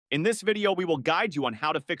In this video, we will guide you on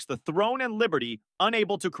how to fix the Throne and Liberty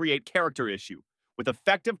unable to create character issue with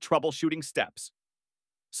effective troubleshooting steps.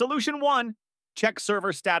 Solution 1. Check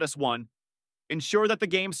server status 1. Ensure that the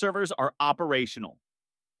game servers are operational.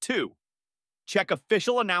 2. Check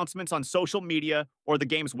official announcements on social media or the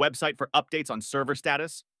game's website for updates on server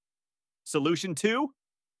status. Solution 2.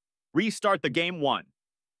 Restart the game 1.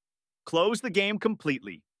 Close the game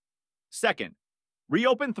completely. Second,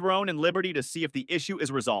 reopen Throne and Liberty to see if the issue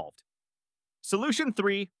is resolved. Solution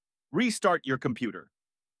 3. Restart your computer.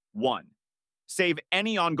 1. Save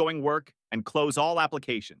any ongoing work and close all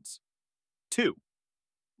applications. 2.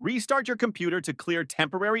 Restart your computer to clear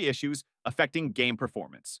temporary issues affecting game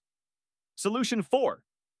performance. Solution 4.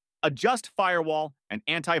 Adjust Firewall and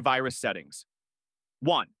Antivirus settings.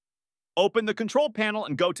 1. Open the control panel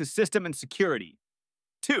and go to System and Security.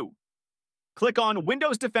 2. Click on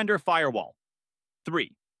Windows Defender Firewall.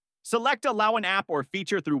 3. Select Allow an app or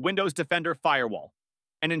feature through Windows Defender Firewall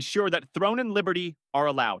and ensure that Throne and Liberty are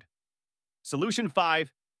allowed. Solution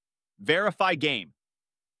 5. Verify game.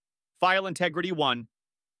 File integrity 1.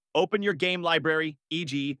 Open your game library,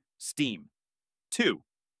 e.g. Steam. 2.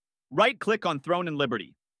 Right-click on Throne and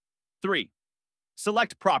Liberty. 3.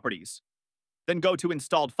 Select Properties. Then go to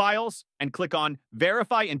Installed Files and click on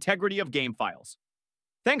Verify Integrity of Game Files.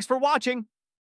 Thanks for watching!